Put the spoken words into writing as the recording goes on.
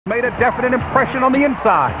Made a definite impression on the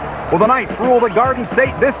inside. Will the Knights rule the Garden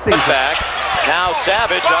State this season? Back. Now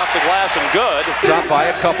Savage off the glass and good. Dropped by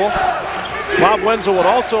a couple. Bob Wenzel would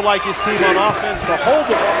also like his team on offense to hold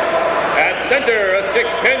the ball. At center, a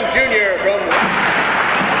 6'10" junior from...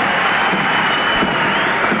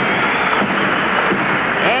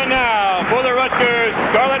 And now for the Rutgers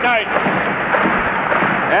Scarlet Knights.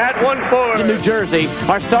 At 1-4. New Jersey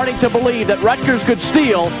are starting to believe that Rutgers could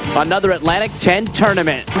steal another Atlantic 10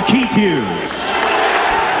 tournament. Keith Hughes.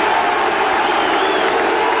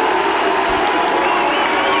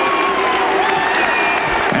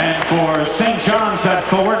 And for St. John's, that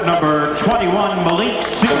forward, number 21, Malik.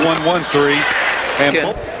 1-1-3.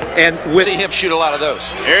 And with see him shoot a lot of those.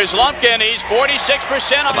 Here's Lumpkin. He's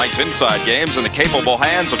 46% of Knights inside games in the capable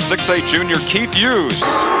hands of 6'8" junior Keith Hughes.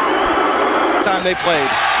 Time they played,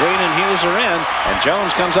 Green and Hughes are in, and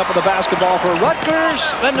Jones comes up with the basketball for Rutgers.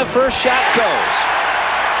 Then the first shot goes.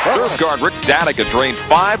 Third guard Rick Danica drained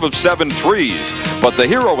 5 of 7 threes, but the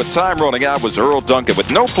hero with time running out was Earl Duncan. With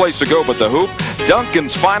no place to go but the hoop,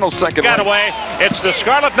 Duncan's final second. Got away. It's the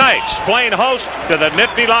Scarlet Knights playing host to the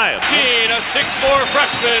Nittany Lions. A 6'4"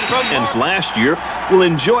 freshman from last year will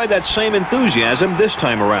enjoy that same enthusiasm this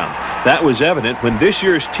time around. That was evident when this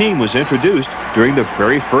year's team was introduced during the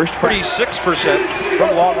very first practice. 36%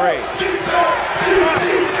 from long range.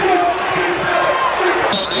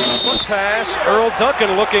 One pass, Earl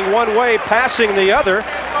Duncan looking one way, passing the other,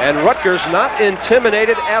 and Rutgers not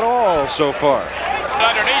intimidated at all so far.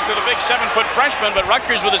 underneath to the big 7-foot freshman, but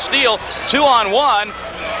Rutgers with a steal, 2-on-1,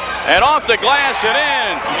 and off the glass and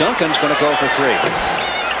in. Duncan's going to go for 3.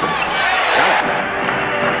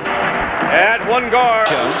 At one guard.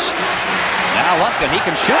 Jones. Now Lumpkin, he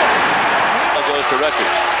can shoot it. Goes to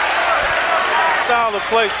Rutgers. Style of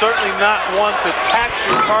play, certainly not one to tax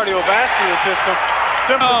your cardiovascular system.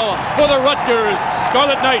 Now for the Rutgers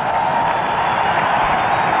Scarlet Knights.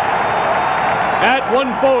 At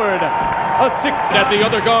one forward, a 6. At the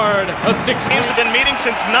other guard, a 6. Teams have been meeting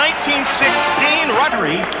since 1916.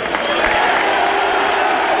 Rutgers.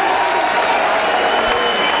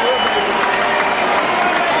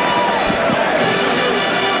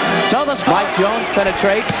 So the Mike Jones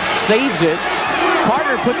penetrates, saves it.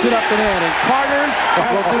 Carter puts it up and in, and Carter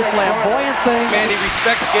will do flamboyant things. Man, he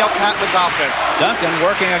respects Gail Patman's offense. Duncan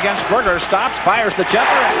working against Berger, stops, fires the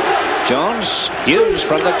jumper. Jones, Hughes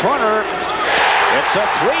from the corner. It's a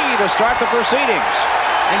 3 to start the proceedings.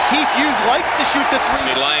 And Keith Hughes likes to shoot the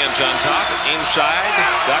 3. The Lions on top, inside,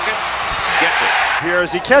 Duncan gets it. Here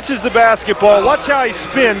as he catches the basketball, watch how he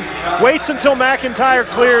spins, waits until McIntyre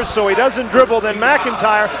clears so he doesn't dribble, then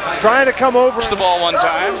McIntyre trying to come over. The ball one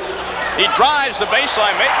time. He drives the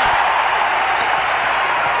baseline.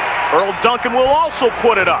 Earl Duncan will also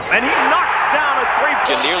put it up, and he knocks down a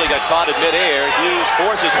 3. Nearly got caught in midair. Hughes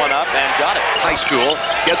forces one up and got it. High school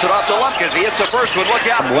gets it off to Lumpkin. He hits the first one. Look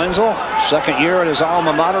out. Wenzel, second year at his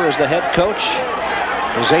alma mater as the head coach.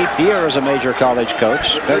 His 8th year as a major college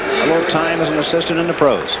coach. Spent a little time as an assistant in the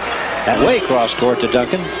pros. That way cross court to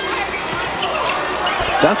Duncan.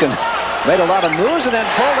 Duncan made a lot of moves and then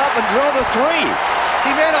pulled up and drilled a 3.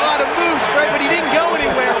 He made a lot of moves, Fred, but he didn't go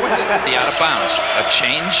anywhere with it. The out of bounds, a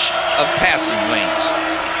change of passing lanes.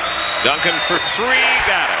 Duncan for 3,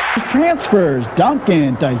 got it. Transfers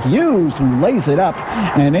Duncan to Hughes, who lays it up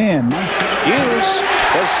and in. Hughes,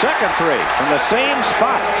 his second 3 from the same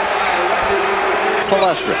spot.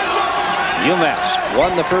 Palestra. UMass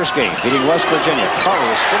won the first game, beating West Virginia. Carter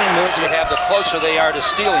with spinning moves. You have the closer they are to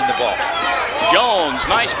stealing the ball. Jones,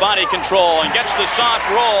 nice body control, and gets the soft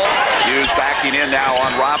roll. Hughes backing in now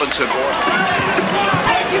on Robinson.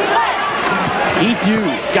 Keith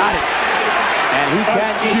Hughes got it. And he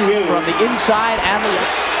can shoot from the inside and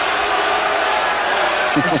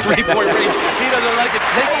the 3-point range. He doesn't like it.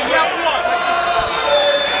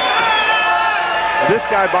 This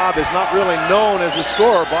guy, Bob, is not really known as a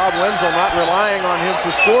scorer. Bob Wenzel not relying on him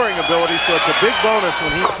for scoring ability, so it's a big bonus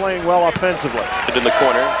when he's playing well offensively. In the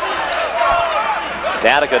corner.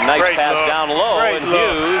 Danica, nice pass down low, and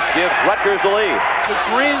Hughes gives Rutgers the lead. The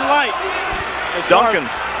green light. Duncan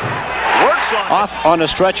works on off on a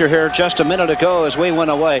stretcher here just a minute ago as we went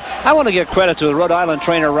away. I want to give credit to the Rhode Island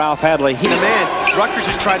trainer, Ralph Hadley. The man, Rutgers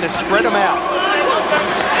is trying to spread them out.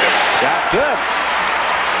 Shot good.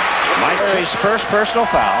 Mike Perry's first personal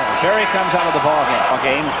foul. Perry comes out of the ball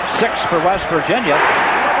game. 6 for West Virginia.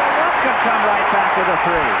 Can come right back with a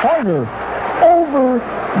 3. Carter over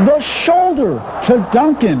the shoulder to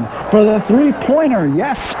Duncan for the 3-pointer.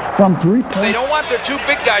 Yes, from 3-point. They don't want their 2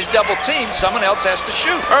 big guys double teamed. Someone else has to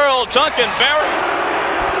shoot. Earl Duncan Barry.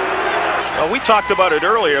 Well, we talked about it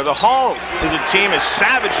earlier. The Hall is a team as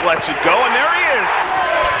Savage lets it go, and there he is.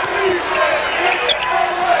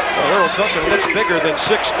 Duncan looks bigger than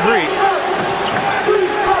 6'3".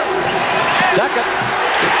 Duckett.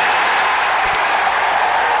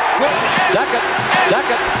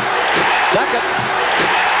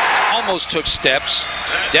 Almost took steps.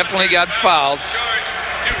 Definitely got fouled.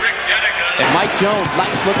 And Mike Jones,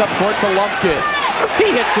 nice look up court to Lumpkin.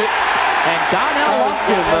 He hits it. And Donnell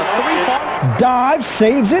Lumpkin, the three-point. Dives,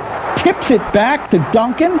 saves it, tips it back to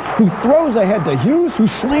Duncan, who throws ahead to Hughes, who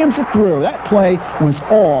slams it through. That play was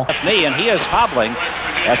all. And he is hobbling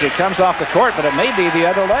as he comes off the court, but it may be the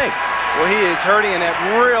other leg. Well, he is hurting, and that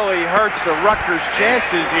really hurts the Rutgers'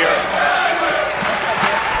 chances here.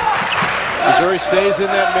 Missouri stays in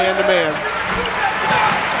that man-to-man.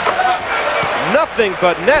 Nothing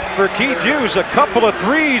but net for Keith Hughes. A couple of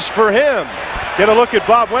threes for him. Get a look at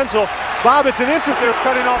Bob Wenzel. Bob, it's an intercept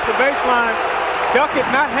cutting off the baseline. Duckett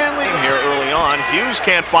not handling Here early on, Hughes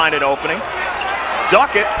can't find an opening.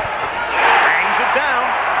 Duckett bangs it down.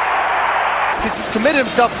 Because he committed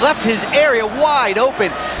himself, left his area wide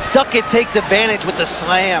open. Duckett takes advantage with the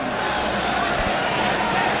slam.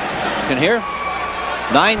 You can hear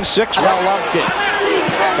 9-6. Now Lumpkin.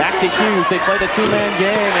 Back to Hughes. They played a two-man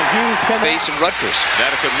game, and Hughes can Base of Rutgers.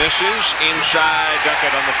 Danica misses. Inside,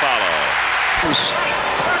 Duckett on the follow.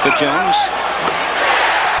 To Jones.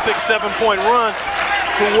 6-7 point run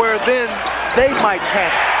to where then they might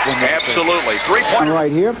pass. Absolutely. 3-point.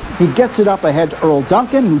 Right here, he gets it up ahead to Earl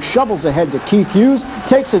Duncan, who shovels ahead to Keith Hughes,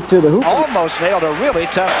 takes it to the hoop. Almost nailed a really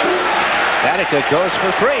tough. Danica goes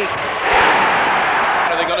for three.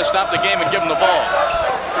 Are they going to stop the game and give him the ball?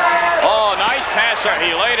 Oh, nice passer.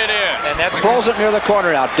 He laid it in. And that throws it near the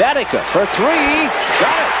corner now. Danica for three.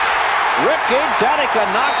 Got it. Ricky Danica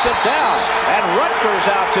knocks it down. And Rutgers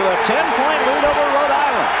out to a 10-point lead over Rhode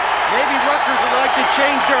Island. Maybe Rutgers would like to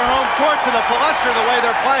change their home court to the Palestra the way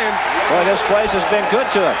they're playing. Boy, this place has been good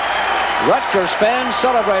to it. Rutgers fans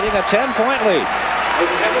celebrating a 10-point lead.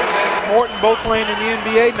 Morton both playing in the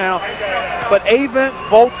NBA now. But Avent,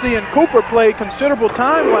 Voltzy, and Cooper played considerable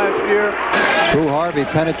time last year. Drew Harvey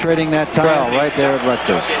penetrating that tile right there at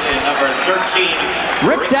Rutgers. Number 13.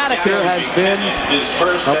 Rick Danica has been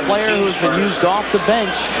a player who's been used off the bench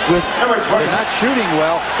with, they're not shooting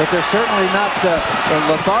well, but they're certainly not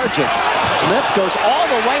lethargic. Smith goes all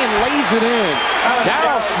the way and lays it in.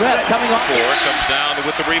 Darryl Smith coming off. Comes down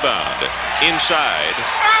with the rebound. Inside.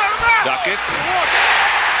 Duckett.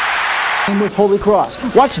 With Holy Cross.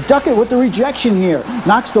 Watch Duckett with the rejection here.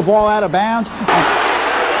 Knocks the ball out of bounds.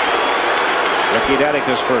 Ricky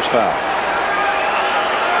Danica's first foul.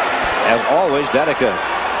 As always, Danica.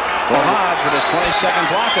 Well, Hodge with his 22nd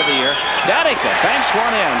block of the year. Danica banks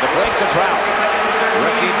one in to break the drought.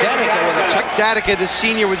 Ricky Danica with a Rick Danica, the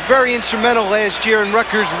senior, was very instrumental last year in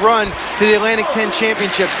Rutgers' run to the Atlantic 10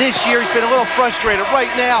 championship. This year, he's been a little frustrated.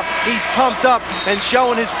 Right now, he's pumped up and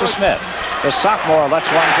showing his... To Smith. The sophomore lets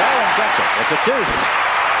one go and gets it. It's a deuce.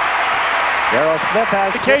 Darryl Smith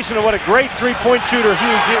has... Indication of what a great three-point shooter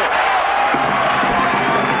Hughes is.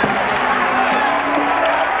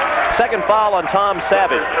 Second foul on Tom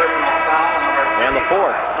Savage. And the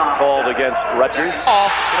fourth called against Rutgers.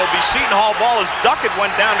 It'll be Seton Hall ball as Duckett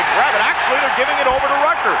went down to grab it. Actually, they're giving it over to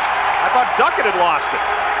Rutgers. I thought Duckett had lost it.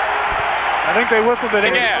 I think they whistled it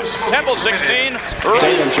in. Yes, Temple 16.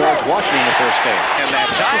 David George Washington in the first game. And that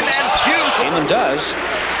time, and Hughes. Damon does.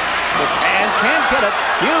 And can't get it.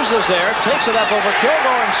 Hughes is there, takes it up over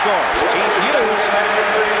Kilgore and scores. Keith Hughes.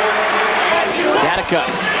 Danica,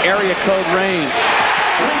 area code range.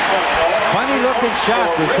 Funny looking shot.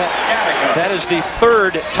 That is the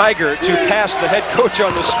third Tiger to pass the head coach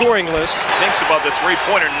on the scoring list. Thinks about the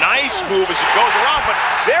three-pointer. Nice move as he goes around, but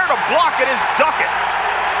there to block it is Duckett.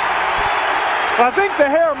 I think the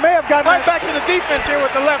hair may have gotten right back to the defense here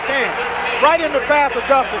with the left hand. Right in the path of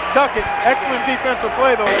Duckett. Excellent defensive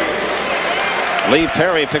play, though. Lee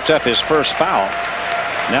Perry picked up his first foul.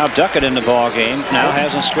 Now Duckett in the ball game. Now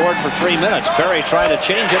hasn't scored for 3 minutes. Perry trying to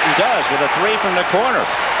change it and does with a three from the corner.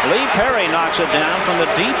 Lee Perry knocks it down from the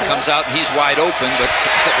deep. Comes out, he's wide open, but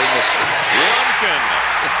they missed it. Lumpkin.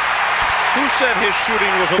 Who said his shooting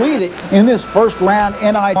was Lead it in this first round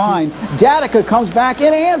NI9. Danica comes back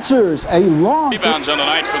and answers a long Rebounds on the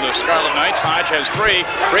night for the Scarlet Knights. Hodge has three.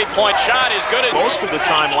 3-point shot is good. Most of the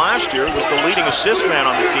time last year was the leading assist man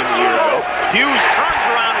on the team a year ago. Hughes turns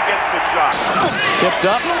around and gets the shot. Tipped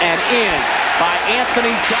up and in by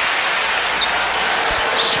Anthony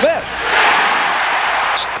Smith.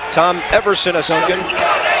 Tom Everson a Duncan.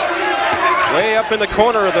 Way up in the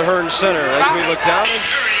corner of the Hearn Center as we look down.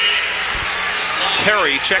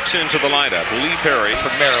 Perry checks into the lineup. Lee Perry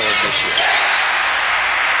For Maryland this year.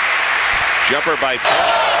 Jumper by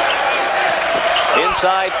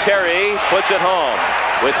Inside, Perry puts it home.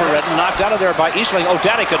 With Redden knocked out of there by Eastling. Oh,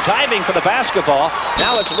 Danica diving for the basketball.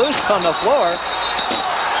 Now it's loose on the floor.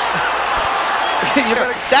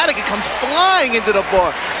 Danica comes flying into the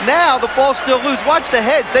ball. Now the ball's still loose. Watch the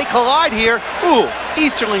heads. They collide here. Ooh,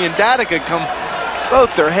 Easterling and Danica come,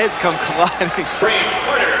 both their heads come colliding.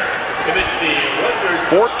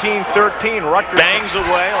 14-13, Rutgers bangs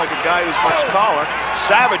away like a guy who's much taller.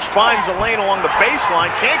 Savage finds a lane along the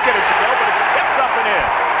baseline. Can't get it to go, but it's tipped up and in.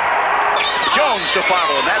 Jones to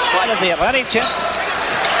follow, and that's part of the Atlantic tip.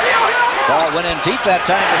 Ball went in deep that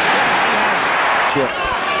time.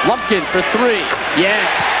 Lumpkin for three. Yes.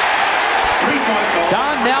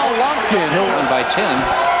 Donnell Lumpkin. He'll win by 10.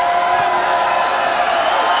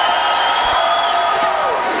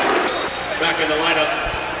 Back in the lineup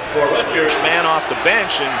for Rutgers. Man off the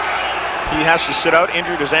bench, and he has to sit out.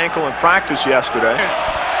 Injured his ankle in practice yesterday.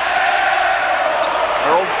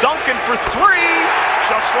 Earl Duncan for three.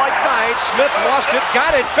 Just like that. Smith lost it,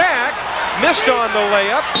 got it back, missed on the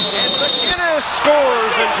layup, and McInnes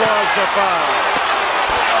scores and draws the foul.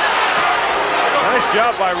 Nice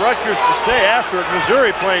job by Rutgers to stay after it.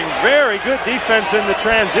 Missouri playing very good defense in the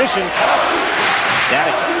transition.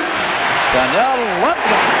 Donnell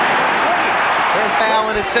Lumpkin. There's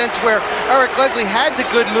foul in a sense where Eric Leslie had the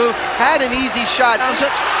good move, had an easy shot. Knocked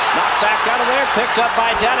back out of there, picked up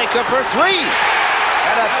by Danica for three.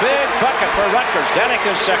 And a big bucket for Rutgers.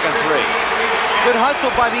 Danica's second three. Good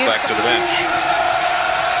hustle by the... Back to the bench.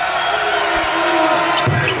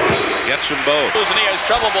 Gets them both. And he has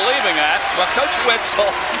trouble believing that. Well, Coach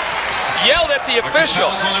Wetzel yelled at the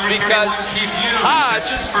official because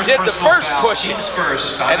Hodge did the first pushing.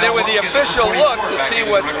 And then when the official looked to see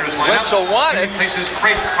what Wetzel wanted,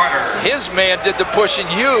 his man did the push and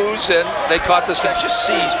use, and they caught this guy. Just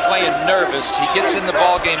see he's playing nervous. He gets in the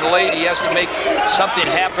ball game late. He has to make something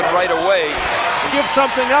happen right away. Give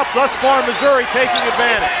something up. Thus far, Missouri taking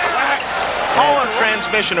advantage. Call and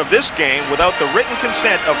transmission of this game without the written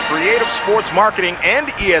consent of Creative Sports Marketing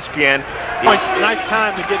and ESPN. Nice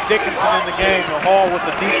time to get Dickinson in the game. The Hall with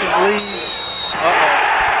a decent lead.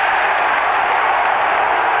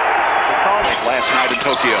 Last night in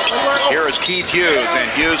Tokyo. Here is Keith Hughes,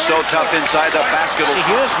 and Hughes so tough inside the basket.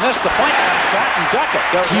 Hughes missed the point shot and duck it.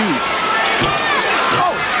 Hughes.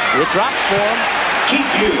 It drops for him.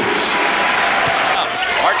 Keith Hughes.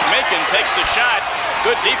 Mark Macon takes the shot.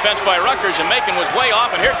 Good defense by Rutgers, and Macon was way off,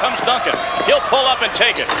 and here comes Duncan. He'll pull up and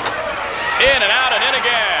take it. In and out and in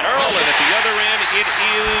again. Earl, and at the other end, it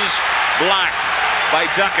is blocked by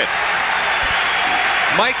Duckett.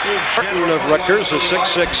 Michael Martin of Rutgers, a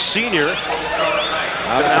 6'6" senior.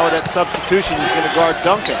 Now with that substitution, he's going to guard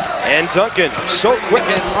Duncan. And Duncan, so quick.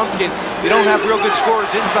 And Lumpkin, you don't have real good scorers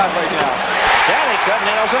inside right now. Danica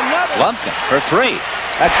nails another. Lumpkin for three.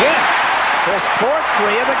 Again. His fourth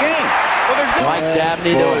three of the game. Mike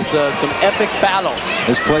Dabney, there was some epic battles.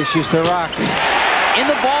 This place used to rock. In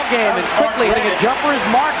the ball game, and quickly hitting a jumper is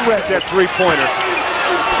Mark Rick. That three-pointer.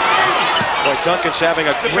 Boy, Duncan's having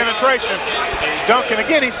a good penetration. Duncan,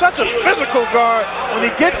 again, he's such a physical guard. When he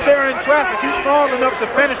gets there in traffic, he's strong enough to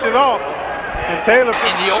finish it off. And Taylor...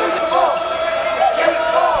 In the old...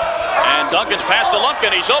 And Duncan's pass to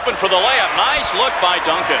Lumpkin. He's open for the layup. Nice look by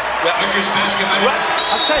Duncan.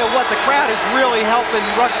 I'll tell you what, the crowd is really helping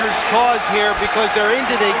Rutgers' cause here because they're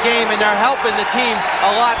into the game and they're helping the team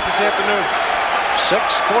a lot this afternoon.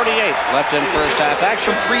 6:48 left in first half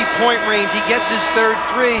action. Three-point range. He gets his third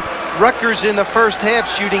three. Rutgers in the first half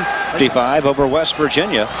shooting 55 over West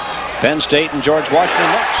Virginia. Penn State and George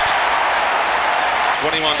Washington next.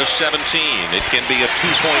 21-17. It can be a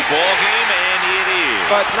two-point ball game, and it is.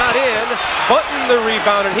 But not in. Button the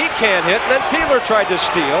rebound, and he can't hit. And then Peeler tried to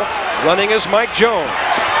steal. Running is Mike Jones.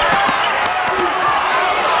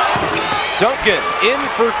 Duncan in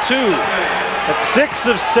for two. That's 6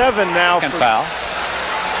 of 7 now. Foul.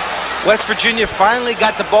 West Virginia finally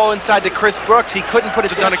got the ball inside to Chris Brooks. He couldn't put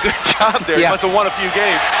it. Done a good job there. He must have won a few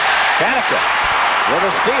games. Danica with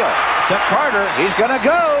a steal to Carter. He's going to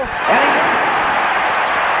go.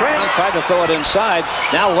 And he tried to throw it inside.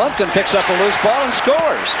 Now Lumpkin picks up a loose ball and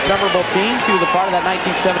scores. Memorable teams. He was a part of that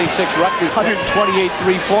 1976 Rutgers 128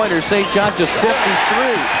 three-pointers. St. John just 53.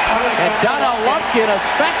 And Donnell Lumpkin, a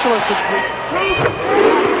specialist at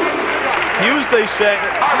Hughes, they say.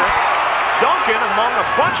 Duncan among a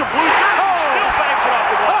bunch of blue jerseys still bangs it off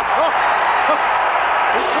the glass.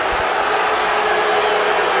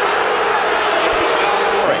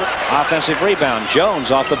 Offensive rebound. Jones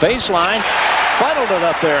off the baseline. funneled it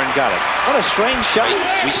up there and got it. What a strange shot.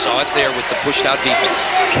 We saw it there with the pushed out defense.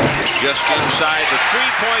 Just inside the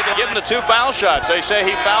three-point line. Give him the 2 foul shots. They say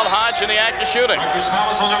he fouled Hodge in the act of shooting.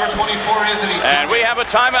 And we have a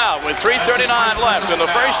timeout with 3:39 left in the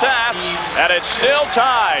first half, and it's still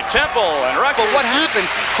tied. Temple and Rutgers. But what happened?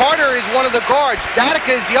 Carter is one of the guards.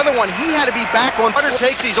 Datica is the other one. He had to be back on. Carter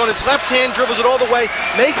takes these on his left hand, dribbles it all the way,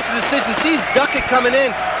 makes the decision, sees Duckett coming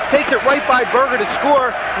in, takes it right by Berger to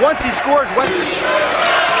score. Once he scores,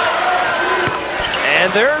 And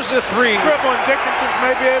there's a 3. Dribble, and Dickinson's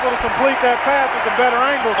may be able to complete that pass with a better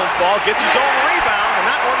angle. Fall gets his own rebound, and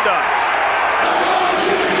that one does.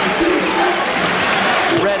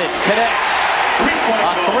 Reddit connects.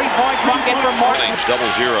 A three-point bucket for Martin.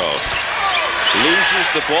 0-0. Loses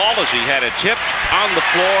the ball as he had it tipped on the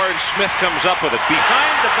floor, and Smith comes up with it.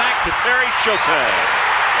 Behind the back to Perry. Showtime.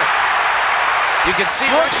 You can see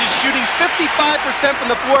Brooks is shooting 55% from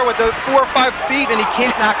the floor with those 4 or 5 feet, and he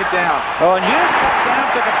can't knock it down. Oh, and Hughes comes down,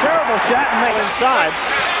 took a terrible shot, and made inside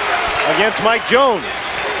against Mike Jones.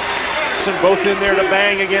 And both in there to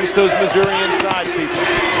bang against those Missouri inside people.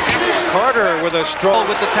 Carter with a strong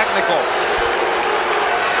with the technical.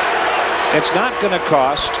 It's not going to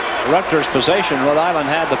cost Rutgers possession. Rhode Island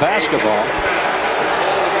had the basketball.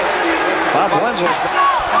 Bob Wenzel.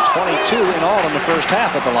 22 in all in the first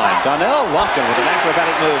half of the line. Donnell Lumpkin with an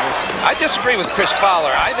acrobatic move. I disagree with Chris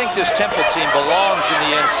Fowler. I think this Temple team belongs in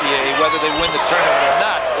the NCAA, whether they win the tournament or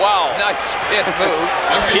not. Wow. Nice spin move.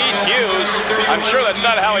 Keith Hughes, I'm sure that's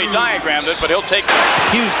not how he diagrammed it, but he'll take it.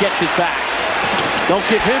 Hughes gets it back. Don't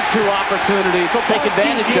give him 2 opportunities. He'll take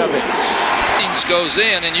advantage of it. Goes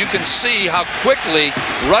in, and you can see how quickly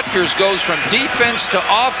Rutgers goes from defense to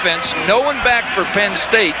offense. No one back for Penn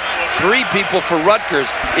State. 3 people for Rutgers.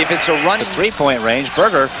 If it's a run, three-point range,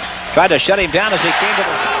 Berger tried to shut him down as he came to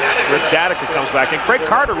the. Rick Datica comes back, and Craig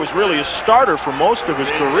Carter was really a starter for most of his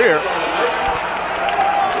career.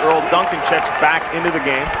 Earl Duncan checks back into the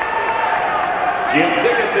game.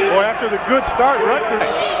 Boy, after the good start, Rutgers.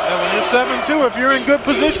 And when you're 7-2, if you're in good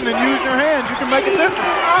position and use your hands, you can make a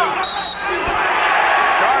difference.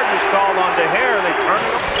 Charges called on DeHare. They turn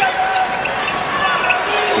it.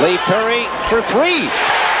 Lee Perry for 3.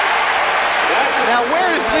 Now,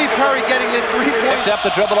 where is Lee Perry getting this 3-point? Picked up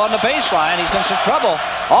the dribble on the baseline. He's in some trouble.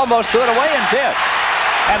 Almost threw it away and did.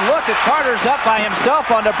 And look at Carter's up by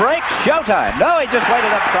himself on the break. Showtime. No, he just laid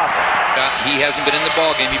it up softly. he hasn't been in the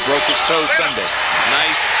ballgame. He broke his toe Sunday.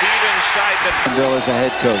 Nice speed inside the... Bill is a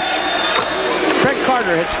head coach. Craig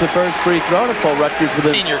Carter hits the first free throw to pull Rutgers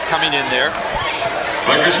within. Senior coming in there.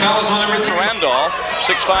 Randolph,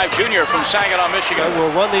 6'5" junior from Saginaw, Michigan. Will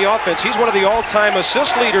run the offense. He's one of the all-time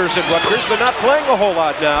assist leaders at Rutgers, but not playing a whole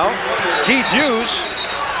lot now. Keith Hughes,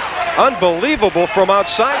 unbelievable from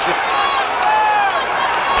outside.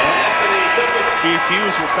 Keith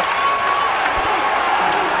Hughes will come.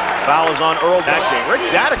 Foul is on Earl that game. Rick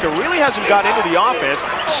Datica really hasn't got into the offense.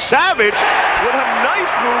 Savage with a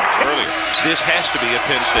nice move. Early. This has to be a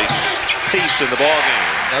Penn State piece in the ballgame.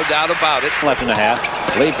 No doubt about it. Left and a half.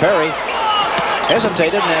 Lee Perry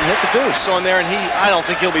hesitated and then hit the deuce. On there, and I don't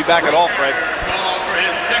think he'll be back at all, Fred.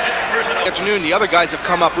 Afternoon, the other guys have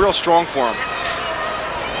come up real strong for him.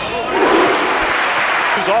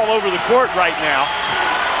 He's all over the court right now.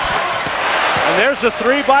 And there's a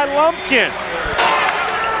three by Lumpkin.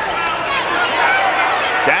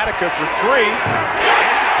 Datica for three.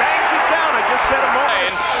 And he bangs it down. I just said a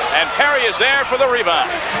moment. And Perry is there for the rebound.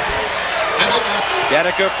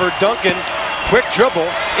 Datica for Duncan. Quick dribble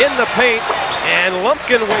in the paint. And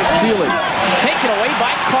Lumpkin wins. Sealy taken away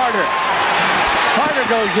by Carter. Carter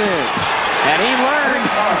goes in. And he learned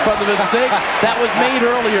from the mistake that was made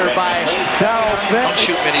earlier by Charles Smith. Don't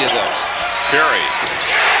shoot many of those. Perry.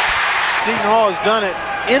 Seton Hall has done it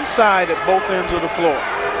inside at both ends of the floor.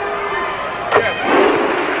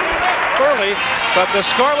 Early, but the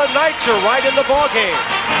Scarlet Knights are right in the ballgame.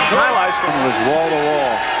 Highlights was wall to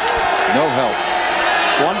wall. No help.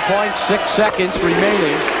 1.6 seconds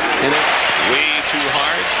remaining. And way too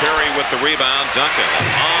hard. Perry with the rebound. Duncan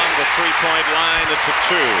on the three-point line. It's a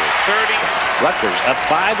 2. 30. Rutgers up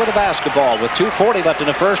 5 with a basketball with 2:40 left in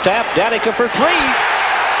the first half. Datica for 3.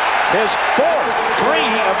 His fourth 3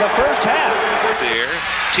 of the first half. There.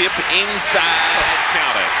 Tip inside.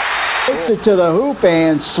 Count it. Takes it to the hoop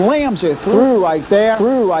and slams it through right there.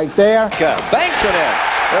 Banks it in.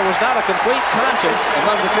 There was not a complete conscience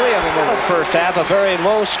among the 3 of them in the first half. A very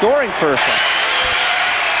low scoring person.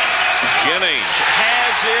 Jennings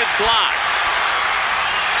has it blocked.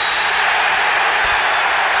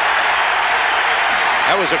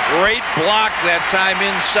 That was a great block that time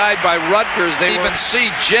inside by Rutgers. They even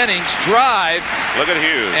see Jennings drive. Look at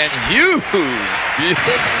Hughes. And Hughes.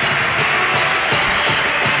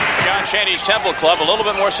 John Shaney's Temple Club a little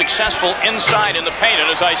bit more successful inside in the paint.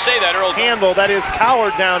 And as I say that, Earl handle that is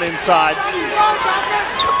Coward down inside.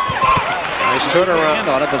 Nice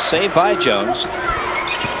turnaround on it, but saved by Jones.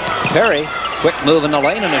 Perry, quick move in the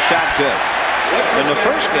lane and a shot good. In the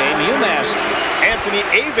first game, UMass. Anthony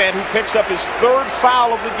Avent, who picks up his third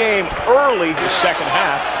foul of the game early the second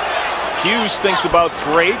half. Hughes thinks about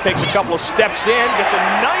three, takes a couple of steps in, gets a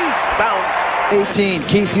nice bounce. 18.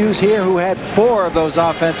 Keith Hughes here, who had 4 of those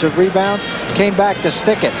offensive rebounds, came back to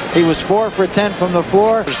stick it. He was 4 for 10 from the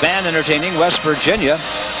floor. Band entertaining West Virginia.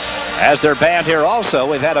 As their band here also,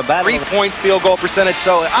 we've had a battle. 3-point field goal percentage,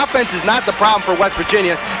 so offense is not the problem for West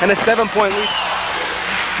Virginia, and a 7-point lead.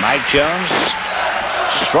 Mike Jones,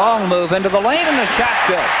 strong move into the lane and the shot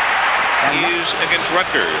good. Hughes against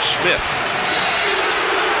Rutgers. Smith.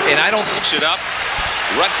 And I don't picks it up.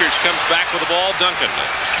 Rutgers comes back with the ball. Duncan.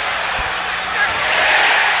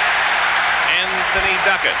 Anthony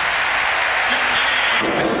Duckett.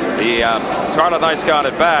 The Scarlet Knights got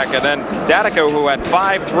it back, and then Datico, who had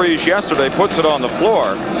 5 threes yesterday, puts it on the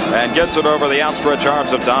floor and gets it over the outstretched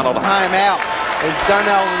arms of Donald. Timeout as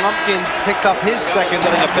Donnell Lumpkin picks up his second.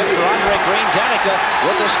 Getting a pick for Andre Green. Datico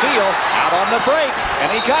with the steal out on the break, and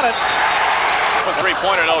he got it. A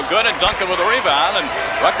three-pointer, no good, and Duncan with a rebound, and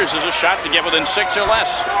Rutgers has a shot to get within 6 or less.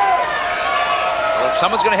 Well,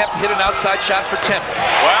 someone's going to have to hit an outside shot for Temple.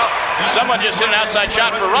 Well, someone just hit an outside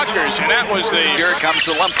shot for Rutgers, and that was the... Here comes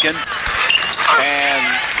the Lumpkin. And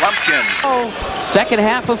Lumpkin. Second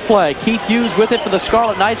half of play. Keith Hughes with it for the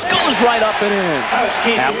Scarlet Knights. Goes right up and in.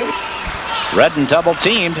 Redden double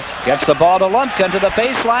teamed. Gets the ball to Lumpkin to the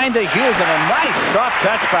baseline to Hughes, and a nice soft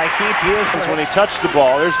touch by Keith Hughes. when he touched the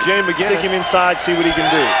ball. There's Jay McGinn. Take him inside, see what he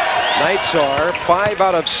can do. Knights are 5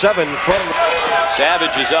 out of 7 from...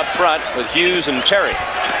 Savage is up front with Hughes and Perry.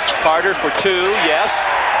 Carter for 2, yes.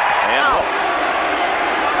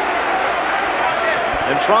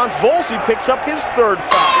 And Franz Volsey picks up his third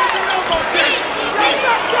foul.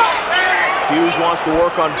 Hughes wants to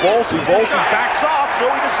work on Volsey. Volsey backs off, so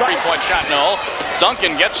he decides. 3-point shot, no.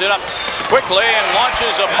 Duncan gets it up quickly and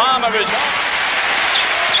launches a bomb of his...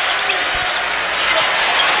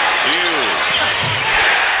 Hughes.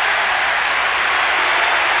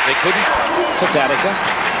 They couldn't to Datico.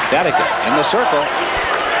 Datico in the circle.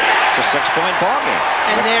 It's a 6-point ball game.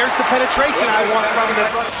 And there's the penetration I want from the...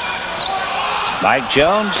 Mike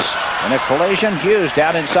Jones in a collision. Hughes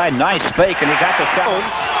down inside. Nice fake, and he got the shot.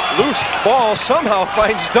 Loose ball somehow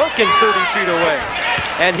finds Duncan 30 feet away,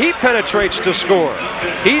 and he penetrates to score.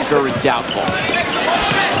 He's very doubtful.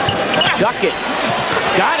 Duckett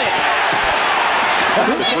got it.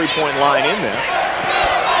 The 3-point line in there.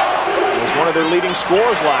 It was one of their leading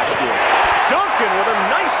scorers last year. Duncan with a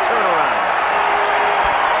nice turnaround.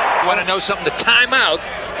 You want to know something? The timeout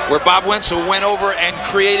where Bob Wenzel went over and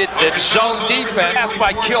created the zone defense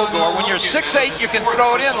by Kilgore. When you're 6'8", you can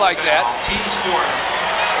throw it in like that.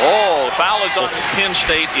 Oh, foul is on. Penn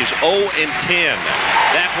State is 0-10.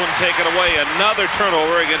 That one taken away. Another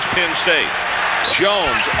turnover against Penn State.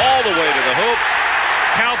 Jones all the way to the hoop.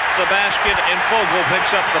 Count the basket, and Fogel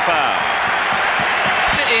picks up the foul.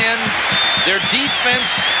 And their defense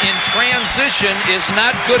in transition is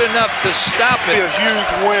not good enough to stop it. It's a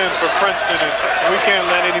huge win for Princeton, and we can't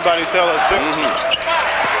let anybody tell us different.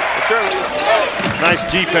 Nice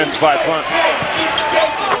defense by Bunt.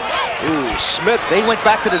 Ooh, Smith. They went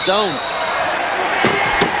back to the zone.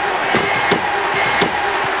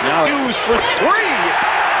 Now Hughes for 3.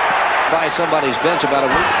 By somebody's bench about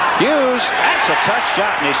a week. Hughes, that's a touch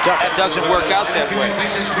shot, and he's stuck. That doesn't work out that way.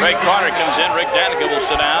 Craig Carter comes in. Rick Danica will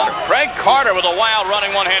sit down. Craig Carter with a wild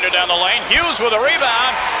running one-hander down the lane. Hughes with a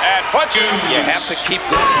rebound and puts you. You have to keep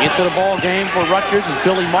going. Into the ball game for Rutgers is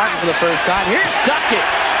Billy Martin for the first time. Here's Duckett.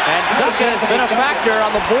 And Duckett has been a factor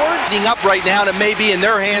on the board. Up right now, and it may be in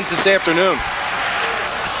their hands this afternoon.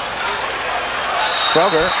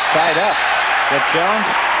 Kroger tied up with Jones.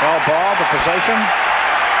 All ball, the possession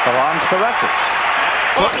belongs to Rutgers.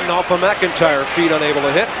 Button off of McIntyre, feet unable to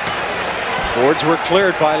hit. Boards were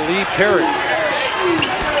cleared by Lee Perry.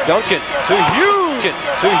 Duncan to Hughes,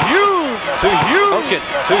 to Hughes, to Hughes, Duncan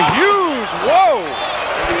to Hughes. Whoa!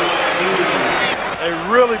 They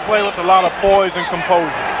really play with a lot of poise and composure.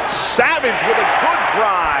 Savage with a good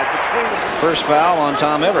drive between the... First foul on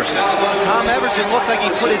Tom Everson. Tom Everson looked like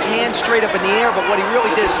he put his hand straight up in the air, but what he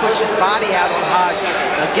really did is push his body out on Hodge.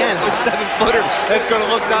 Again, a 7-footer that's going to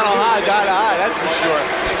look Donald Hodge eye to eye, that's for sure.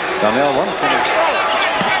 Donnell Lumpkin.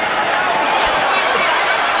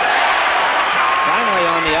 Finally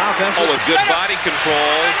on the offense. Oh, with good body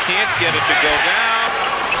control. Can't get it to go down.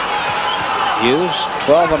 Hughes,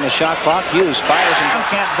 12 on the shot clock. Hughes fires and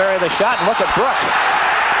can't bury the shot. And look at Brooks.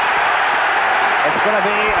 It's going to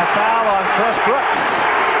be a foul on Chris Brooks.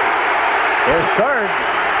 His third.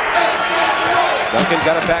 Duncan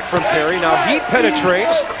got it back from Perry. Now he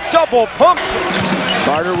penetrates. Double pump.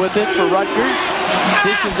 Carter with it for Rutgers.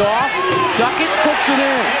 Dishes off. Duckett puts it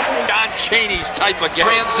in. John Chaney's type of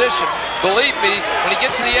transition. Believe me, when he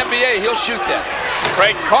gets to the NBA, he'll shoot that.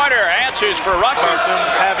 Craig Carter answers for Rutgers.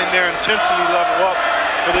 Having their intensity level up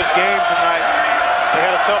for this game tonight. They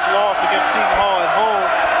had a tough loss against Seton Hall at home.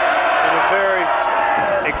 And a very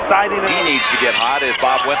exciting. He needs to get hot if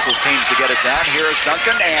Bob Wenzel's teams to get it done. Here is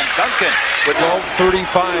Duncan, and Duncan with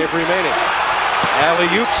 12:35 remaining.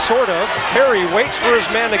 Alley-oop, sort of. Perry waits for his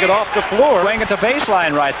man to get off the floor. Swing at the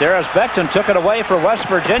baseline right there as Beckton took it away for West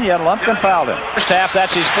Virginia, and Lumpkin fouled him. First half,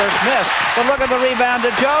 that's his first miss. But look at the rebound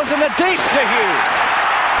to Jones and the dish to Hughes.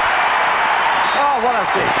 Oh, what a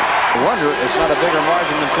dish. I wonder it's not a bigger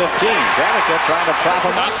margin than 15. Danica trying to prop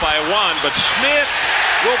him Up by one, but Smith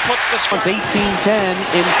will put the score. It's 18-10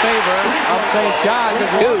 in favor of St. John.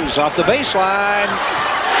 Hughes off the baseline.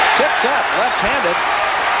 Tipped up, left-handed.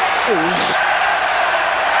 Hughes.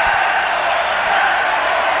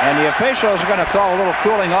 And the officials are going to call a little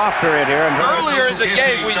cooling off period here. And earlier in the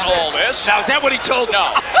game, we saw this. Now, is that what he told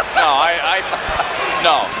No,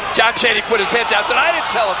 no. John Chaney put his head down and said, I didn't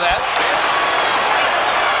tell him that.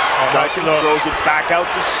 Duncan throws it back out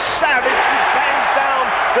to Savage, who bangs down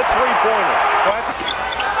the three-pointer.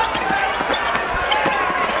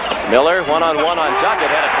 Miller, one-on-one on Duckett,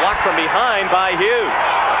 had it blocked from behind by Hughes.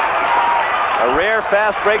 A rare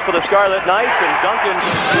fast break for the Scarlet Knights, and Duncan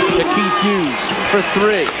to Keith Hughes for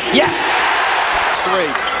three. Yes!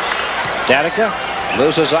 Three. Danica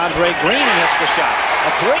loses Andre Green and hits the shot.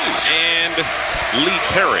 A three. And Lee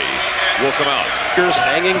Perry will come out. Here's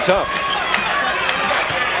hanging tough.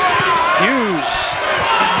 Hughes,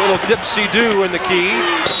 little dipsy-do in the key.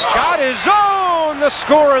 Got his own, the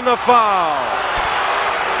score and the foul.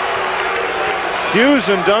 Hughes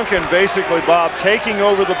and Duncan basically, Bob, taking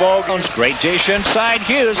over the ball game. Great dish inside.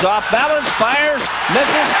 Hughes off balance, fires,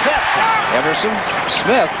 misses, tip. Everson,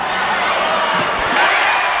 Smith.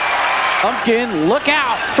 Pumpkin, look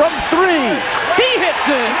out from three. He hits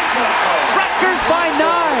it. Rutgers by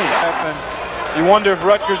 9. You wonder if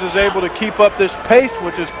Rutgers is able to keep up this pace,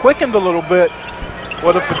 which is quickened a little bit.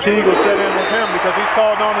 What a fatigue will set in with him because he's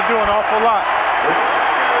called on to do an awful lot.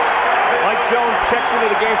 Mike Jones checks into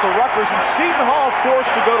the game for Rutgers, and Seton Hall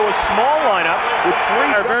forced to go to a small lineup with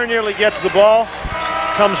three. Very nearly gets the ball,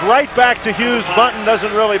 comes right back to Hughes. Bunton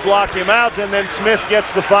doesn't really block him out, and then Smith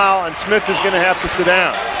gets the foul, and Smith is going to have to sit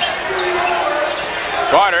down.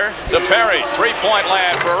 Carter to Perry, three-point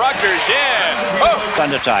land for Rutgers in. Oh.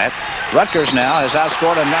 Fun to tie it. Rutgers now has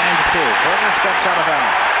outscored a 9-2. Berger steps out of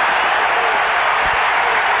bounds.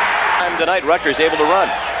 time tonight, Rutgers able to run.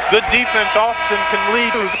 Good defense often can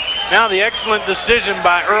lead. Now the excellent decision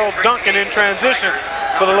by Earl Duncan in transition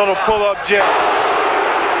for the little pull-up jet.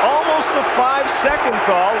 Almost a 5-second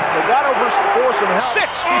call. They got over for some help. 6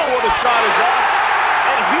 before the shot is up.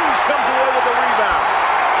 And Hughes comes away with the rebound.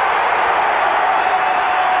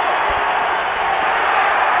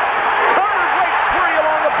 Carter breaks free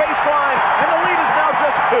along the baseline, and the lead is now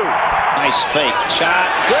just 2. Nice fake shot.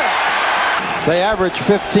 Good. They average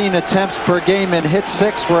 15 attempts per game and hit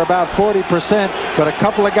 6 for about 40%, but a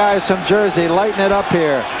couple of guys from Jersey lighten it up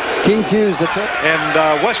here. Keith Hughes.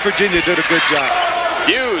 And West Virginia did a good job.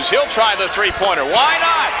 Hughes, he'll try the three-pointer. Why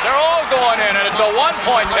not? They're all going in, and it's a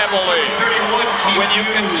 1-point Temple lead. When you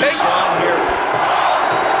can take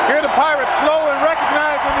Here the Pirates slow and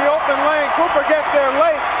recognize in the open lane. Cooper gets there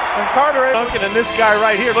late, and Carter. Duncan and this guy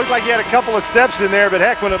right here looked like he had a couple of steps in there, but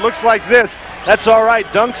heck, when it looks like this, that's all right.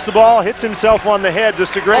 Dunks the ball, hits himself on the head.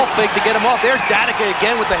 Just a great fake to get him off. There's Danica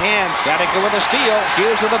again with the hands. Danica with a steal.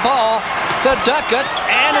 Hughes with the ball. The Duckett,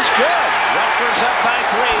 and it's good. Rutgers up by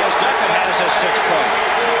 3 as Duckett has his 6th point.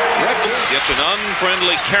 Rutgers gets an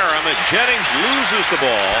unfriendly carom, and Jennings loses the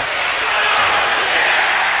ball.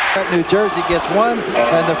 New Jersey gets 1,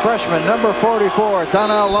 and the freshman, number 44,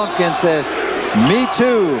 Donnell Lumpkin, says, "Me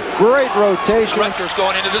too." Great rotation. Rutgers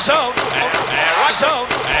going into the zone.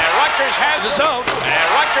 And Rutgers has the zone. And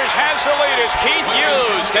Rutgers has the lead as Keith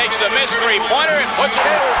Hughes takes the missed three-pointer and puts it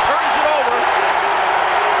in. Turns it over.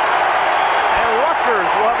 And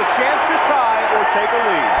Rutgers will have a chance to tie or take a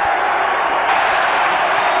lead.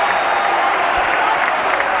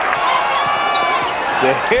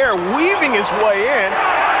 The hair weaving his way in.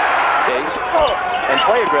 And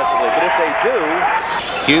play aggressively, but if they do...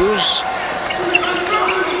 Hughes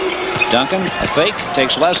Duncan, a fake,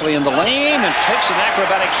 takes Leslie in the lane and takes an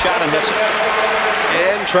acrobatic shot and hits it.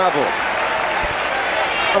 And travel.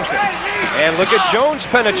 And look at Jones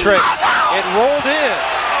penetrate. It rolled in.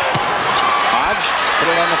 Hodge put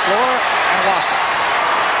it on the floor and lost it.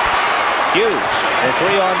 Hughes, they're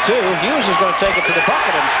 3-on-2. Hughes is going to take it to the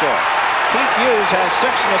bucket and score. Keith Hughes has 6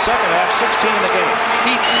 in the second half, 16 in the game.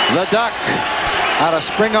 The Duck out of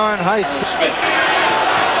Spring Iron Heights.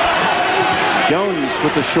 Jones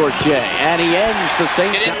with the short J, and he ends the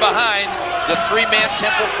same. Get in behind the three-man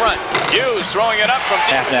Temple front. Hughes throwing it up from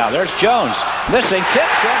half now. There's Jones. Missing tip,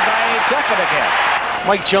 good by Duckett again.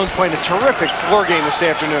 Mike Jones playing a terrific floor game this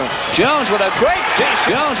afternoon. Jones with a great dish.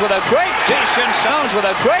 Jones with a great dish. Jones with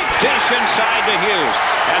a great dish inside to Hughes.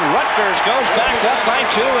 And Rutgers goes back up by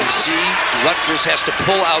 2. And see, Rutgers has to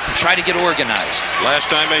pull out and try to get organized. Last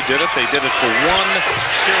time they did it for one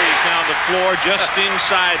series down the floor, just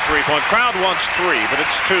inside three-point. Crowd wants 3, but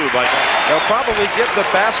it's 2 by. They'll probably give the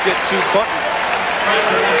basket to Button.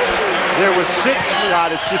 There was 6 shot.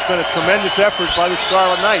 It's just been a tremendous effort by the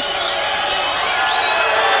Scarlet Knights.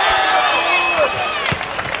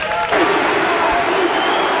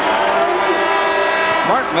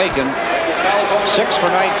 Mark Macon, 6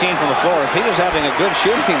 for 19 from the floor. If he was having a good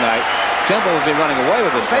shooting night, Temple would be running away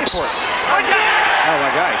with it. Pay for it. Oh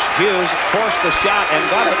my gosh. Hughes forced the shot and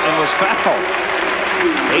got it and was fouled.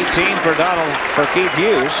 18 for Keith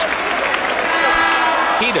Hughes.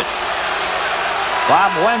 Heated.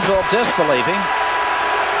 Bob Wenzel disbelieving.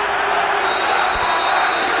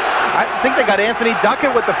 I think they got Anthony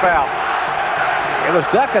Duckett with the foul. It was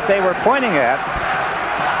Duckett they were pointing at.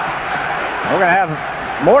 We're going to have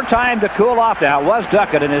more time to cool off now. It was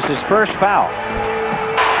Duckett, and it's his first foul.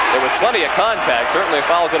 There was plenty of contact. Certainly a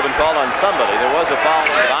foul could have been called on somebody. There was a foul.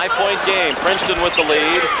 5-point game. Princeton with the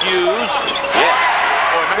lead. Hughes. Yes.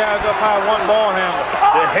 The guys up high, one ball handle.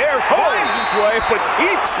 The hair finds his way, but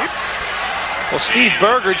Keith. Well, Steve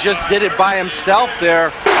Berger just did it by himself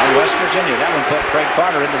there. On West Virginia. That one put Craig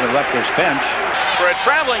Carter into the Rutgers bench. for a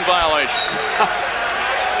traveling violation.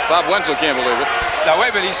 Bob Wenzel can't believe it. Now,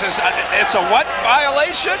 wait a minute. He says, it's a what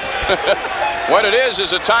violation? What it is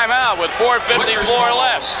a timeout with 4:54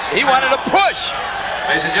 less. He wanted a push.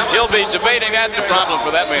 He'll be debating that the problem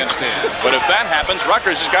for that man. But if that happens,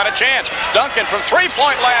 Rutgers has got a chance. Duncan from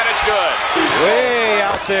three-point land, it's good. Way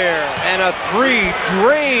out there, and a three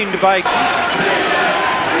drained by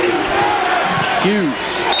Hughes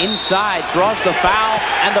inside, draws the foul,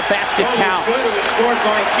 and the basket counts.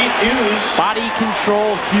 Body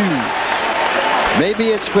control, Hughes.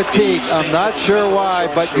 Maybe it's fatigue. I'm not sure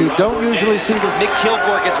why, but you don't usually see the... Nick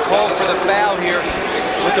Kilgore gets called for the foul here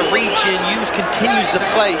with the reach in. Hughes continues to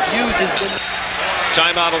play. Hughes has been...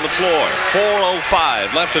 Timeout on the floor.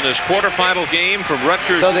 4:05 left in this quarterfinal game from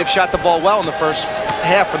Rutgers. Though they've shot the ball well in the first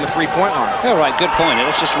half from the three-point line. Yeah, right. Good point.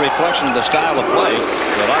 It's just a reflection of the style of play.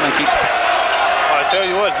 But I don't keep... I tell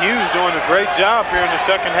you what, Hughes doing a great job here in the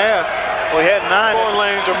second half. Well, he had 9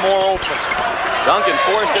 lanes are more open. Duncan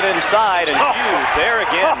forced it inside, and Hughes there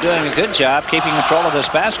again. Doing a good job keeping control of this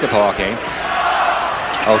basketball game.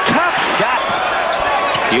 Oh, tough shot.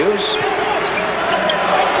 Hughes.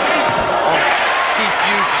 Keith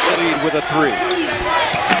Hughes lead with a three.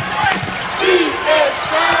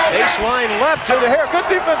 Baseline left to the hair. Good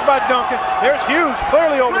defense by Duncan. There's Hughes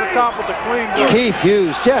clearly over the top with the clean goal. Keith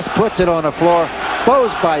Hughes just puts it on the floor.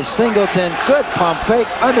 Bows by Singleton. Good pump fake.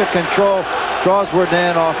 Under control. Draws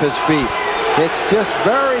Worden off his feet. It's just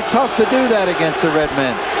very tough to do that against the Red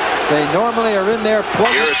Men. They normally are in there.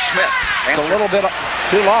 Here's Smith. It's a little bit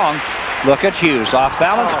too long. Look at Hughes. Off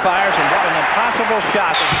balance fires, and what an impossible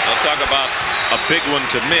shot. I'll talk about a big one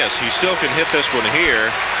to miss. He still can hit this one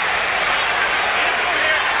here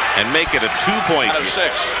and make it a 2-point. Out of 6.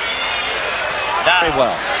 Very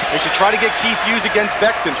well. They should try to get Keith Hughes against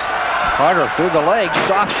Beckton. Carter through the leg.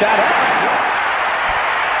 Soft shot.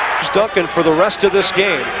 Duncan for the rest of this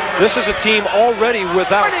game. This is a team already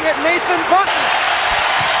without. Pointing at Nathan Button.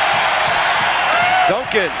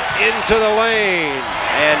 Duncan into the lane,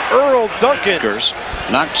 and Earl Duncan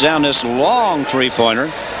knocks down this long three-pointer.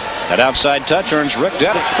 That outside touch earns Rick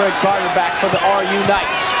Depp. It's Craig Carter back for the RU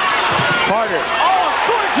Knights. Carter. Oh,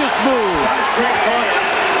 gorgeous move.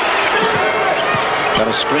 Got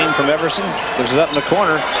a screen from Everson. Gives it up in the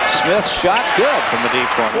corner. Smith's shot good from the deep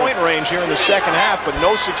corner. Point range here in the second half, but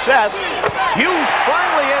no success. Hughes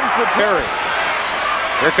finally ends the carry.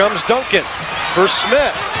 Here comes Duncan for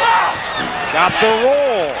Smith. Got the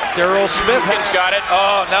roll. Darrell Smith has got it.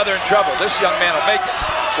 Oh, now they're in trouble. This young man will make it.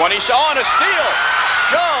 20. Oh, and a steal.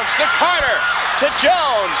 Jones to Carter to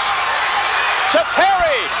Jones. to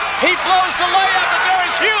Perry. He blows the layup, and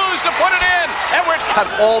there's Hughes to put it in. And we're got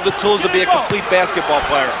all the tools to be a complete basketball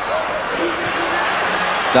player.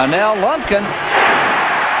 Donnell Lumpkin.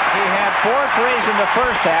 He had 4 threes in the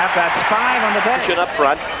first half. That's 5 on the bench. Up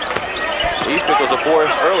front. Eastbrook was a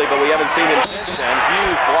force early, but we haven't seen him. And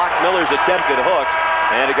Hughes blocked Miller's attempted hook,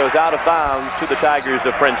 and it goes out of bounds to the Tigers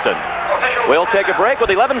of Princeton. We'll take a break with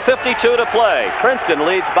 11:52 to play. Princeton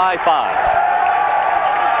leads by 5.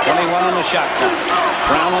 21 on the shot clock.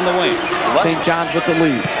 Brown on the wing. St. John's with the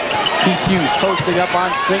lead. Keith Hughes posting up on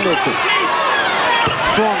Singleton.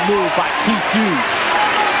 Strong move by Keith Hughes.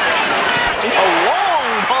 A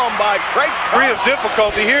long bomb by Craig. Degree of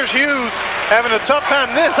difficulty. Here's Hughes having a tough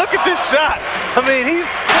time. Then look at this shot. I mean, he's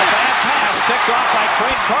a bad pass picked off by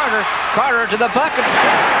Craig Carter. Carter to the bucket.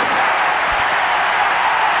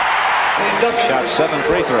 Shot 7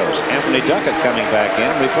 free throws. Anthony Duckett coming back in,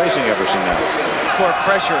 replacing Everson now. Court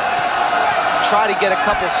pressure. Try to get a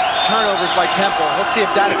couple turnovers by Temple. Let's see if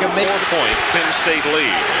Danica makes 4-point Penn State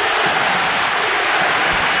lead.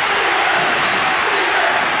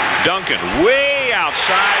 Duncan way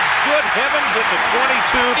outside. Good heavens, it's a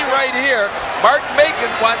 22. Right here, Mark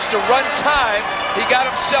Macon wants to run time. He got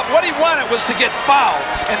himself, what he wanted was to get fouled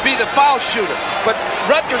and be the foul shooter. But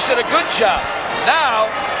Rutgers did a good job. Now,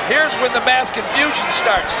 here's when the mass confusion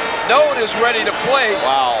starts. No one is ready to play.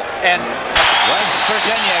 Wow. And West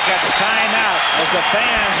Virginia gets time out as the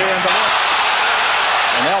fans are in the look.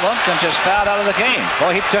 And Al Lumpkin just fouled out of the game.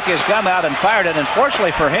 Well, he took his gun out and fired it.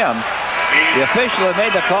 Unfortunately for him, the official who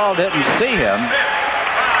made the call didn't see him.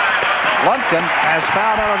 Lumpkin has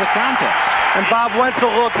fouled out of the contest. And Bob Wenzel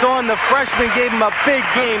looks on. The freshman gave him a big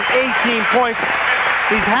game, 18 points.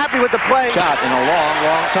 He's happy with the play. Shot in a long,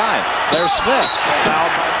 long time. There's Smith.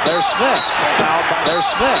 Fouled. There's Smith. Fouled. There's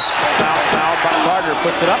Smith. Fouled by Carter.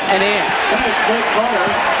 Puts it up and in.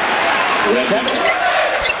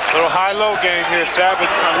 little high-low game here.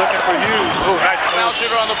 Savage looking for Hughes. Oh, nice foul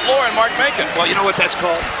shooter on the floor, and Mark Macon. Well, you know what that's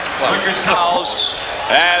called? Rutgers fouls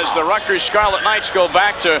as the Rutgers Scarlet Knights go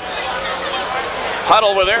back to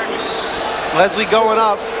huddle with there. Leslie going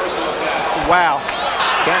up. Wow.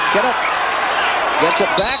 Can't get it. Gets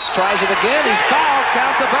it back, tries it again. He's fouled.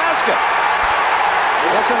 Count the basket.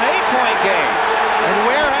 It's an 8-point game. And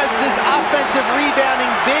where has this offensive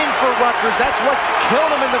rebounding been for Rutgers? That's what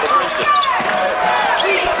killed him in the first.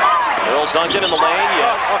 Earl Duncan in the lane,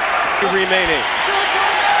 yes. Remaining.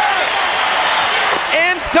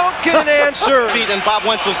 And Duncan answer. And Bob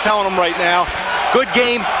Wenzel's telling him right now, good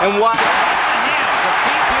game and what? Hands of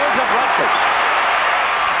Keith Hughes of Rutgers.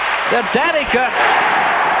 The Danica.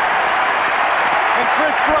 And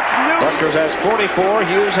Chris Brooks knew. Rutgers has 44.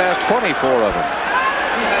 Hughes has 24 of them.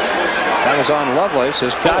 That was on Lovelace.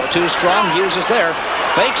 His foul too strong. Hughes is there.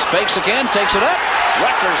 Fakes again. Takes it up.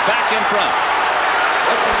 Rutgers back in front.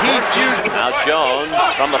 Now Jones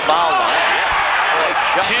from the foul line.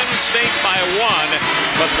 Yes. Penn State by 1,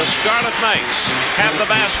 but the Scarlet Knights have the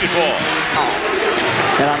basketball.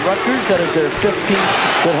 And on Rutgers, that is their 15th.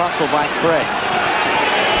 Good hustle by Craig.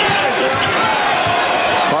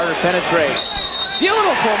 Carter penetrates.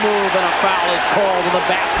 Beautiful move, and a foul is called, and the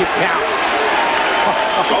basket counts.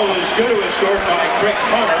 Goal is good. It was scored by Craig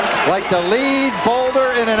Carter. Like the lead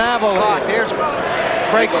boulder in an avalanche. There's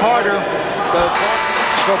Craig Carter.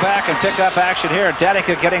 Let's go back and pick up action here.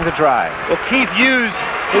 Danica getting the drive. Well, Keith Hughes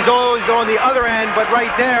is always on the other end, but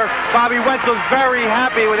right there, Bobby Wenzel's very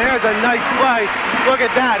happy. Well, there's a nice play. Look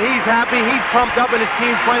at that. He's happy. He's pumped up, and his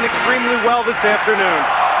team's playing extremely well this afternoon.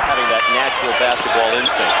 Having that natural basketball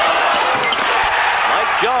instinct.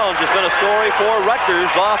 Mike Jones has been a story for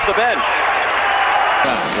Rutgers off the bench.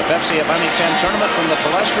 The Pepsi Abundant 10 tournament from the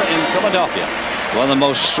Palestra in Philadelphia. One of the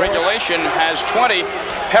most... Regulation has 20.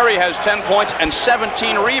 Perry has 10 points and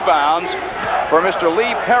 17 rebounds for Mr.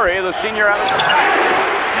 Lee Perry, the senior out.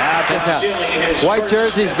 White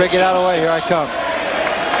jerseys, bring it out of the way. Here I come.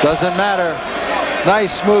 Doesn't matter.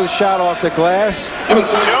 Nice smooth shot off the glass.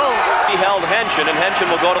 Jones. He held Henshin, and Henshin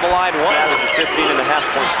will go to the line. One average of 15.5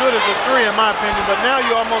 points. Good as a 3 in my opinion, but now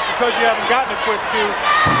you almost, because you haven't gotten a quick 2.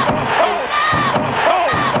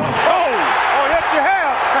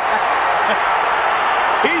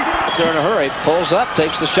 They're in a hurry, pulls up,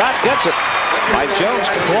 takes the shot, gets it. Mike Jones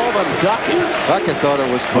called him Duckett. Duckett thought it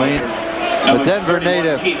was clean. The Denver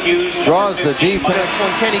native draws the defense.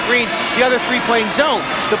 On Kenny Green, the other 3 playing zone.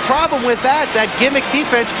 The problem with that gimmick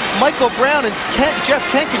defense, Michael Brown and Jeff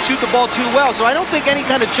Kent can shoot the ball too well. So I don't think any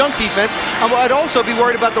kind of junk defense. I'd also be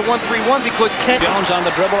worried about the 1-3-1 because Kent. Jones on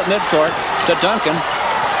the dribble at midcourt to Duncan.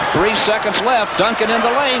 3 seconds left. Duncan in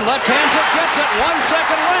the lane. Left hands it, gets it. 1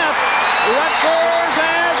 second left. Rutgers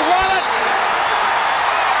has won it.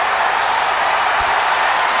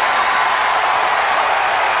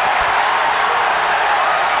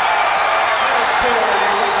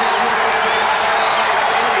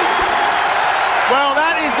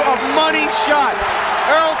 nice shot.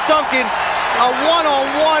 Earl Duncan, a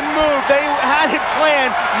one-on-one move. They had it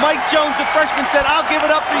planned. Mike Jones, the freshman, said, I'll give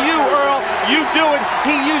it up for you, Earl. You do it.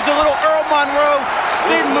 He used a little Earl Monroe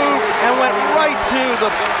spin move and went right to the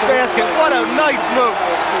basket. What a nice move.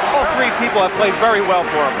 All three people have played very well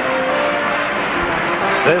for him.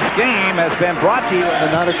 This game has been brought to you.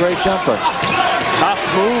 Another great jumper. Tough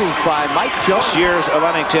move by Mike Jones. This year's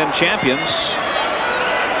Atlantic 10 champions.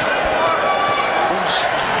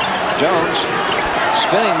 Jones,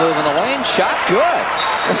 spinning move in the lane, shot good.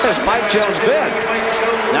 Where's Mike Jones been?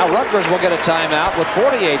 Now Rutgers will get a timeout with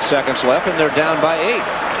 48 seconds left, and they're down by 8.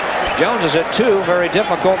 Jones has hit 2 very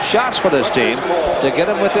difficult shots for this team to get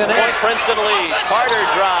him within 8. Point Princeton lead. Carter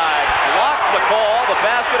drives, blocked the call. The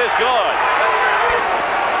basket is good.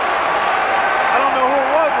 I don't know who it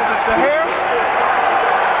was. Was it the hair?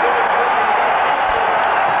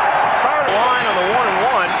 Carter line on the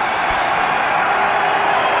 1-and-1.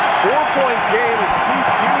 4-point game as Keith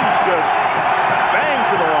Hughes just banged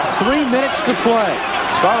to the line. 3 minutes to play.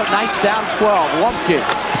 Scarlet Knights down 12. Lumpkin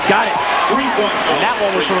got it. And that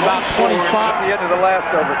one was from about 25. At the end of the last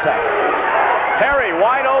overtime. Perry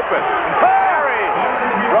wide open. Perry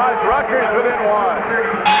draws Rutgers within 1.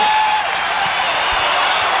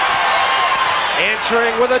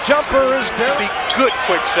 Answering with a jumper is Derry. Good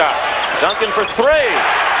quick shot. Duncan for 3.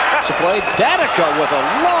 To play Danica with a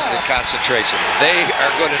long. The concentration. They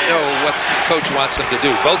are going to know what coach wants them to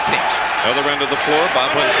do. Both teams. Other end of the floor,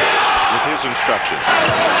 Bob Wenzel with his instructions.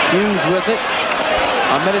 Hughes with it.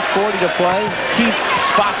 A minute 40 to play. Keith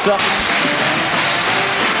spots up.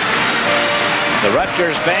 The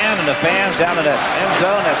Rutgers band and the fans down in the end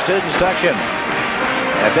zone, that student section,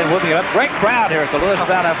 have been whooping it up. Great crowd here at the Lewis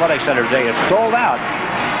Brown Athletic Center today. It's sold out.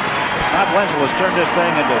 Bob Wenzel has turned this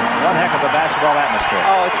thing into one heck of a basketball atmosphere.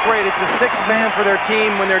 Oh, it's great. It's the 6th man for their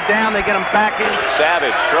team. When they're down, they get them back in.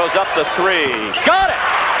 Savage throws up the 3. Got it!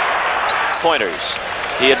 Pointers.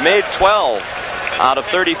 He had made 12 out of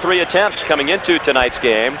 33 attempts coming into tonight's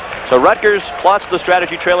game. So Rutgers plots the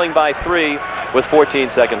strategy trailing by 3 with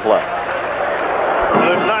 14 seconds left.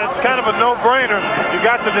 Well, it's kind of a no-brainer. You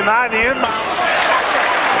got to deny the inbound.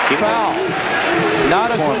 Foul.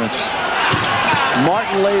 Not a performance.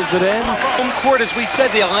 Martin lays it in. Home court, as we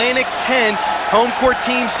said, the Atlantic 10 home court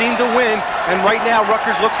team seem to win. And right now,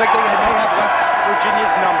 Rutgers looks like they may have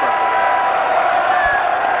Virginia's number.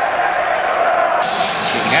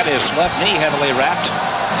 He had his left knee heavily wrapped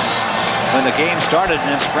when the game started and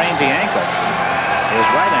then sprained the ankle. His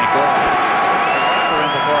right ankle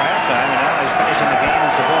before halftime, and now he's finishing the game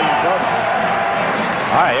in civilian clothing.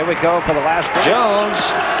 All right, here we go for the last three. Jones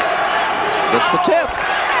gets the tip.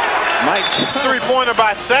 Mike. Three-pointer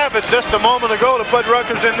by Savage just a moment ago to put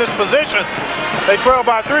Rutgers in this position. They trail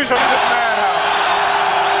by 3, so this madhouse.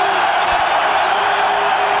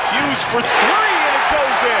 Hughes for 3, and it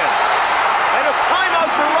goes in. And a timeout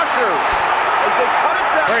for Rutgers as they cut it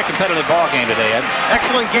down. Very competitive ball game today, Ed.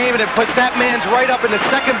 Excellent game, and it puts that man's right up in the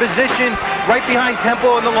 2nd position, right behind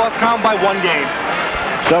Temple in the loss column by 1 game.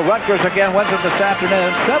 So Rutgers again wins it this afternoon.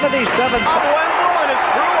 77. Bob Wenzel and his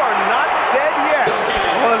crew are not dead yet.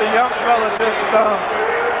 Well, the young fella just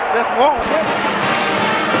won't.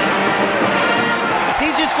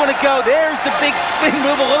 He's just going to go. There's the big spin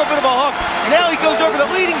move, a little bit of a hook. Now he goes over the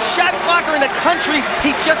leading shot blocker in the country.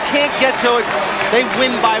 He just can't get to it. They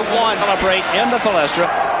win by 1. Celebrate in the Palestra.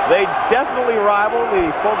 They definitely rival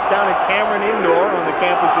the folks down at Cameron Indoor on the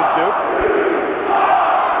campus of Duke.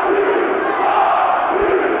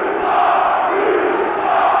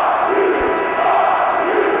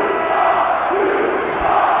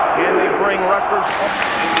 Rutgers.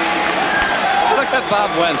 Look at Bob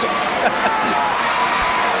Wenzel.